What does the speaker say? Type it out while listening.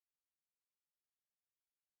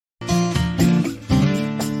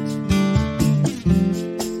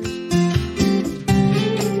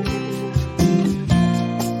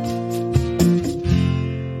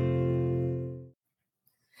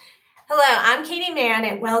I'm Katie Mann,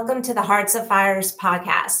 and welcome to the Hearts of Fires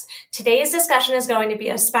podcast. Today's discussion is going to be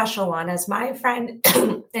a special one as my friend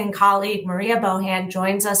and colleague Maria Bohan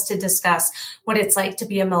joins us to discuss what it's like to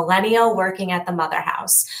be a millennial working at the Mother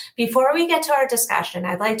House. Before we get to our discussion,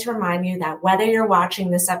 I'd like to remind you that whether you're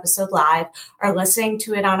watching this episode live or listening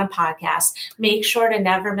to it on a podcast, make sure to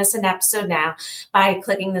never miss an episode now by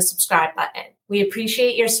clicking the subscribe button. We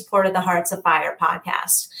appreciate your support of the Hearts of Fire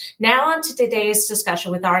podcast. Now on to today's discussion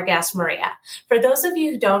with our guest, Maria. For those of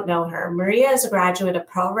you who don't know her, Maria is a graduate of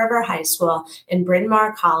Pearl River High School and Bryn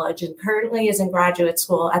Mawr College and currently is in graduate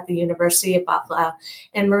school at the University of Buffalo.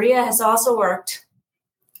 And Maria has also worked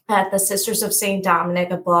at the Sisters of St. Dominic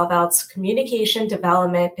of Blauvelt Communication,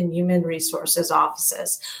 Development, and Human Resources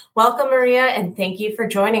offices. Welcome, Maria, and thank you for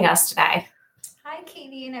joining us today. Hi,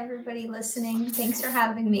 Katie and everybody listening. Thanks for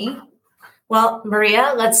having me. Well,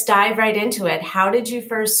 Maria, let's dive right into it. How did you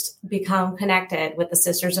first become connected with the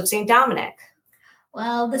Sisters of St. Dominic?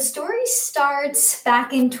 Well, the story starts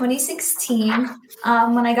back in 2016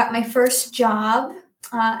 when I got my first job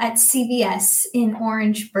at CVS in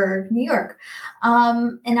Orangeburg, New York.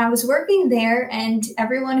 And I was working there, and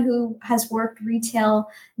everyone who has worked retail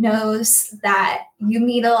knows that you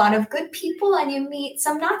meet a lot of good people and you meet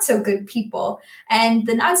some not so good people. And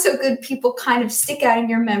the not so good people kind of stick out in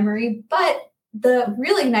your memory, but the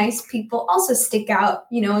really nice people also stick out,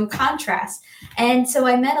 in contrast. And so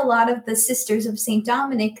I met a lot of the Sisters of St.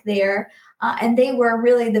 Dominic there, and they were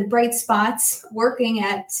really the bright spots working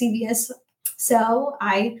at CVS. So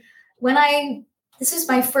this was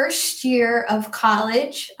my first year of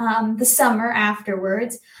college, the summer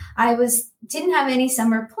afterwards, didn't have any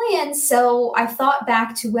summer plans. So I thought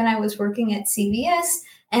back to when I was working at CVS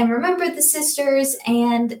and remembered the sisters.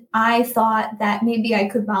 And I thought that maybe I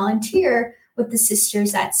could volunteer with the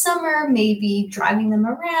sisters that summer, maybe driving them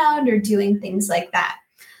around or doing things like that.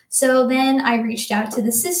 So then I reached out to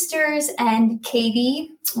the sisters, and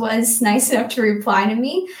Katie was nice enough to reply to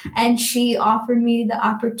me, and she offered me the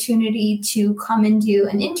opportunity to come and do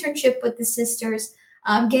an internship with the sisters,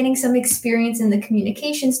 getting some experience in the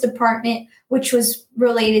communications department, which was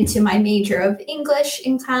related to my major of English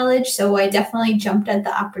in college. So I definitely jumped at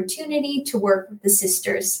the opportunity to work with the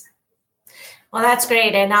sisters. Well, that's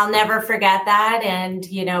great. And I'll never forget that. And,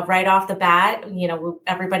 right off the bat,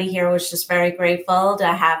 everybody here was just very grateful to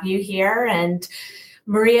have you here. And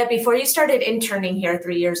Maria, before you started interning here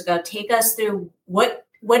 3 years ago, take us through what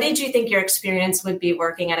did you think your experience would be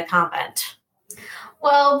working at a convent?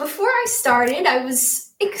 Well, before I started, I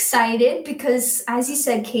was excited because, as you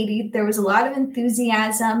said, Katie, there was a lot of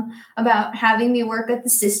enthusiasm about having me work at the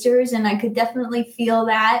sisters, and I could definitely feel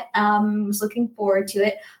that. I was looking forward to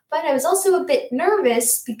it. But I was also a bit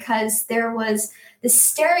nervous because there was this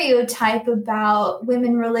stereotype about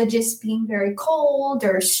women religious being very cold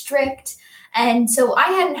or strict. And so I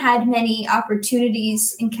hadn't had many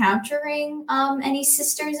opportunities encountering any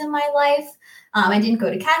sisters in my life. I didn't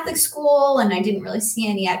go to Catholic school, and I didn't really see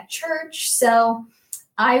any at church. So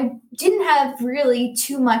I didn't have really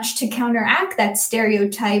too much to counteract that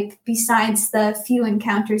stereotype besides the few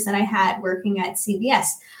encounters that I had working at CVS.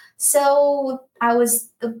 So I was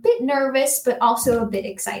a bit nervous, but also a bit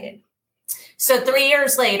excited. So 3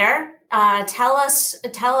 years later, tell us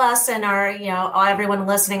and our, everyone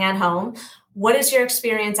listening at home, what has your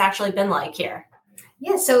experience actually been like here?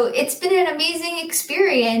 Yeah, so it's been an amazing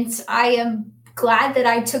experience. I am glad that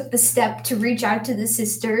I took the step to reach out to the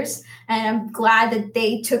sisters, and I'm glad that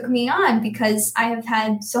they took me on because I have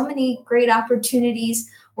had so many great opportunities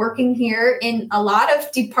working here in a lot of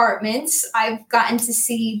departments. I've gotten to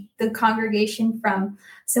see the congregation from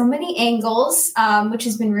so many angles, which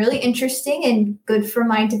has been really interesting and good for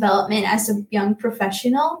my development as a young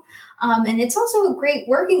professional. And it's also a great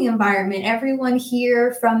working environment. Everyone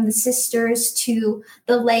here, from the sisters to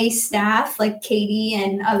the lay staff like Katie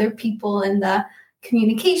and other people in the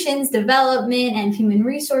communications, development, and human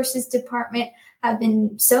resources department, have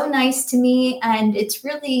been so nice to me, and it's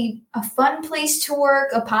really a fun place to work,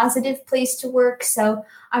 a positive place to work. So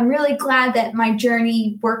I'm really glad that my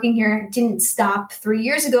journey working here didn't stop 3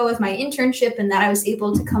 years ago with my internship, and that I was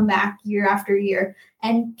able to come back year after year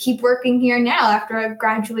and keep working here now after I've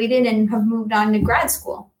graduated and have moved on to grad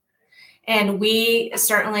school. And we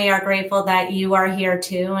certainly are grateful that you are here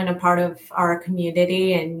too and a part of our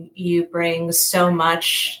community, and you bring so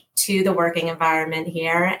much to the working environment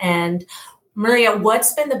here. And Maria,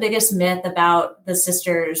 what's been the biggest myth about the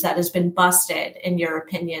sisters that has been busted, in your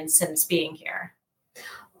opinion, since being here?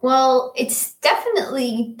 Well, it's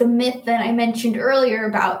definitely the myth that I mentioned earlier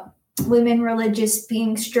about women religious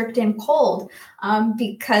being strict and cold,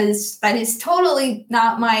 because that is totally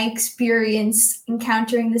not my experience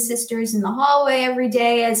encountering the sisters in the hallway every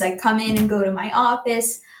day as I come in and go to my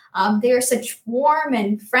office. They are such warm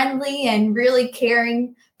and friendly and really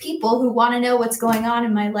caring people who want to know what's going on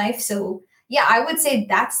in my life. So yeah, I would say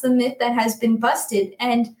that's the myth that has been busted.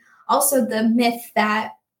 And also the myth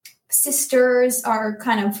that sisters are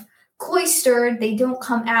kind of cloistered, they don't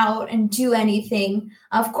come out and do anything.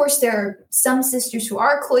 Of course, there are some sisters who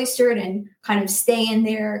are cloistered and kind of stay in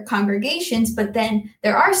their congregations, but then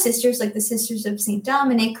there are sisters like the Sisters of St.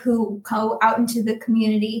 Dominic who go out into the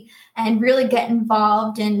community and really get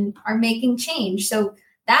involved and are making change. So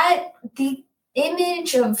that the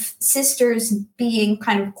image of sisters being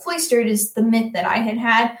kind of cloistered is the myth that I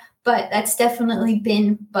had, but that's definitely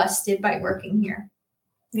been busted by working here.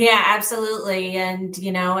 Yeah, absolutely. And,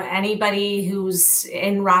 anybody who's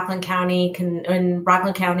in Rockland County,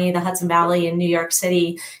 the Hudson Valley, in New York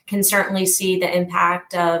City can certainly see the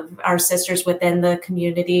impact of our sisters within the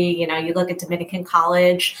community. You look at Dominican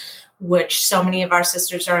College, which so many of our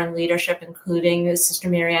sisters are in leadership, including Sister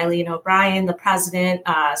Mary Eileen O'Brien, the president,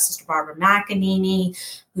 Sister Barbara McEnany,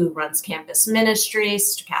 who runs campus ministry,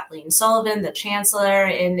 Sister Kathleen Sullivan, the chancellor,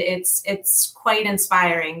 and it's quite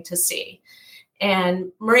inspiring to see.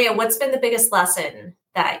 And Maria, what's been the biggest lesson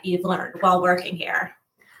that you've learned while working here?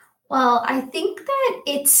 Well, I think that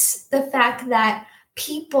it's the fact that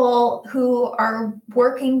people who are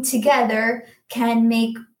working together can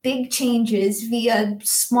make big changes via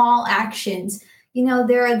small actions.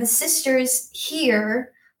 There are the sisters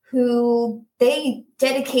here who they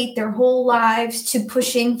dedicate their whole lives to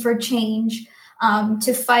pushing for change,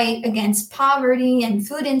 to fight against poverty and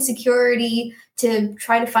food insecurity, to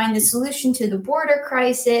try to find the solution to the border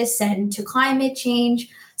crisis and to climate change.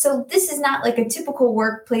 So this is not like a typical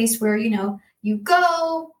workplace where, you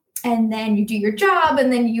go and then you do your job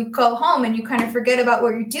and then you go home and you kind of forget about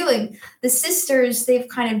what you're doing. The sisters, they've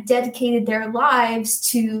kind of dedicated their lives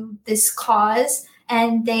to this cause,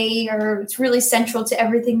 and it's really central to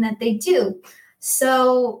everything that they do.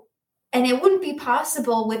 So, and it wouldn't be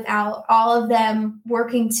possible without all of them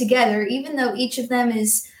working together, even though each of them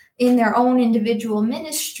is in their own individual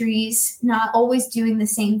ministries, not always doing the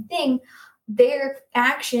same thing. Their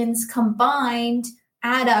actions combined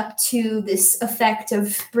add up to this effect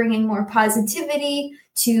of bringing more positivity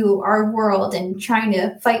to our world and trying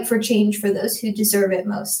to fight for change for those who deserve it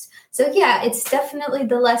most. So yeah, it's definitely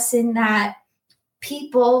the lesson that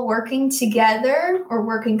people working together or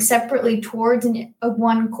working separately towards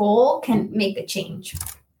one goal can make a change.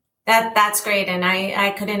 That's great. And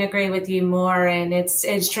I couldn't agree with you more. And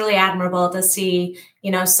it's truly admirable to see,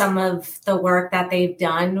 some of the work that they've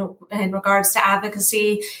done in regards to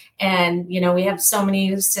advocacy. And, we have so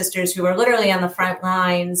many sisters who are literally on the front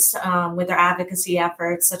lines with their advocacy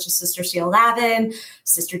efforts, such as Sister Seal Lavin,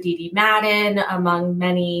 Sister Dee Dee Madden, among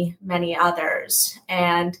many, many others.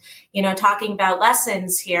 And, talking about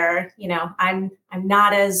lessons here, I'm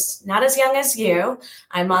not as young as you.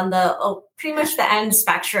 I'm on pretty much the end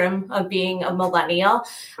spectrum of being a millennial.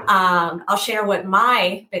 I'll share what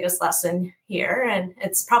my biggest lesson here, and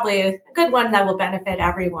it's probably a good one that will benefit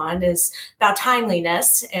everyone, is about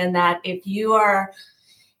timeliness, and that if you're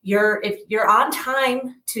on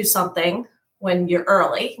time to something when you're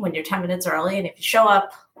 10 minutes early, and if you show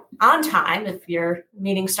up on time, if your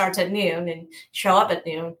meeting starts at noon and show up at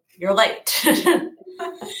noon, you're late.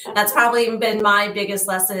 That's probably been my biggest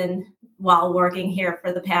lesson while working here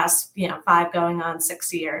for the past, 5 going on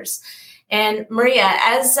 6 years. And Maria,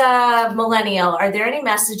 as a millennial, are there any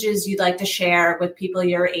messages you'd like to share with people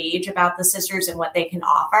your age about the sisters and what they can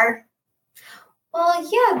offer? Well,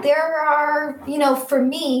 yeah, there are, for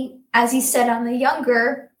me, as you said, on the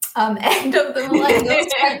younger end of the millennial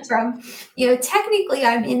spectrum, technically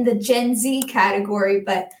I'm in the Gen Z category,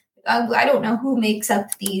 but I don't know who makes up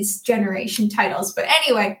these generation titles. But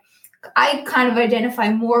anyway, I kind of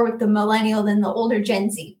identify more with the millennial than the older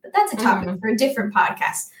Gen Z, but that's a topic for a different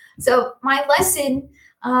podcast. So my lesson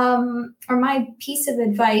or my piece of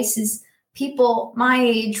advice is people my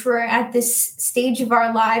age, we're at this stage of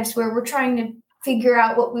our lives where we're trying to figure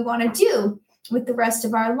out what we want to do with the rest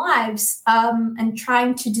of our lives, and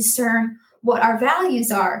trying to discern what our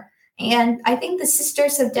values are. And I think the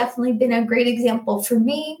sisters have definitely been a great example for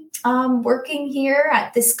me, working here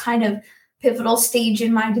at this kind of pivotal stage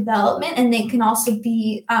in my development. And they can also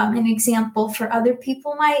be an example for other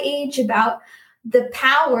people my age about the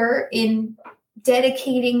power in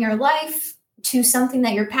dedicating your life to something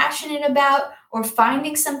that you're passionate about, or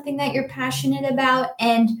finding something that you're passionate about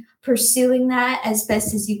and pursuing that as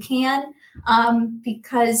best as you can,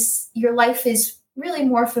 because your life is really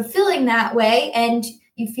more fulfilling that way. And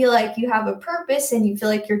you feel like you have a purpose and you feel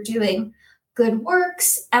like you're doing good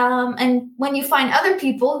works. And when you find other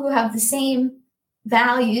people who have the same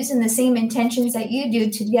values and the same intentions that you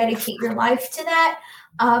do to dedicate your life to that,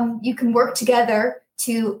 you can work together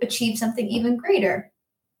to achieve something even greater.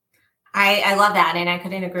 I love that. And I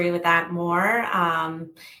couldn't agree with that more.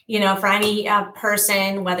 For any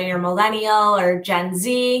person, whether you're millennial or Gen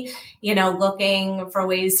Z, looking for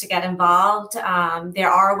ways to get involved, there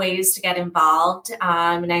are ways to get involved.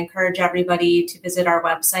 And I encourage everybody to visit our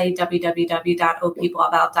website,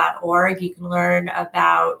 www.opeopleabout.org. You can learn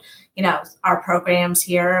about, our programs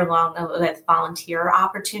here along with volunteer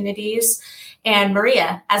opportunities. And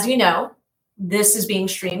Maria, as you know, this is being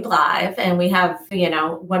streamed live, and we have,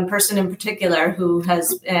 one person in particular who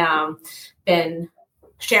has been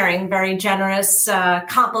sharing very generous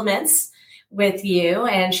compliments with you,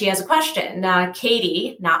 and she has a question.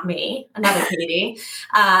 Katie, not me, another Katie,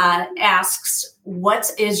 asks,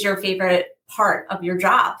 what is your favorite part of your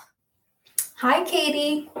job? Hi,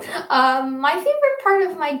 Katie. My favorite part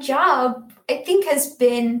of my job, I think, has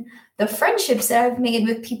been the friendships that I've made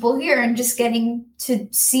with people here and just getting to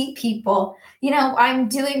see people. I'm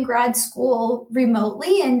doing grad school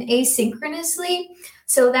remotely and asynchronously.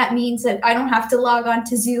 So that means that I don't have to log on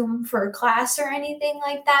to Zoom for a class or anything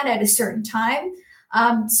like that at a certain time.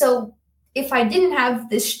 So if I didn't have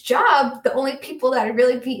this job, the only people that I'd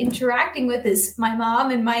really be interacting with is my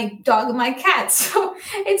mom and my dog and my cat. So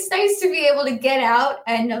it's nice to be able to get out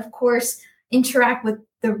and, of course, interact with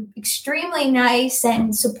the extremely nice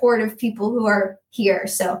and supportive people who are here.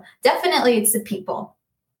 So definitely it's the people.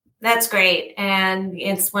 That's great. And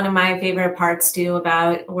it's one of my favorite parts too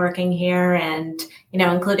about working here and,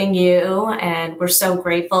 including you. And we're so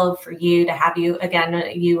grateful for you to have you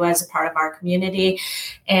again, you as a part of our community.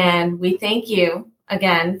 And we thank you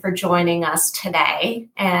again for joining us today.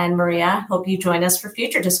 And Maria, hope you join us for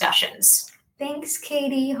future discussions. Thanks,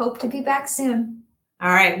 Katie. Hope to be back soon.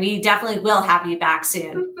 All right. We definitely will have you back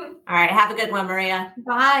soon. All right. Have a good one, Maria.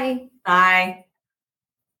 Bye. Bye.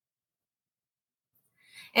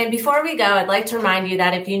 And before we go, I'd like to remind you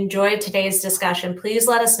that if you enjoyed today's discussion, please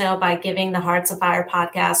let us know by giving the Hearts of Fire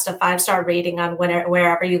podcast a 5-star rating on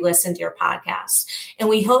wherever you listen to your podcast. And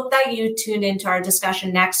we hope that you tune into our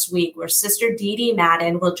discussion next week, where Sister Dee Dee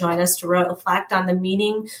Madden will join us to reflect on the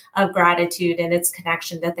meaning of gratitude and its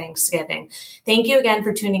connection to Thanksgiving. Thank you again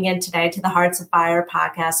for tuning in today to the Hearts of Fire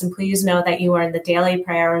podcast. And please know that you are in the daily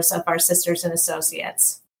prayers of our sisters and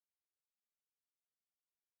associates.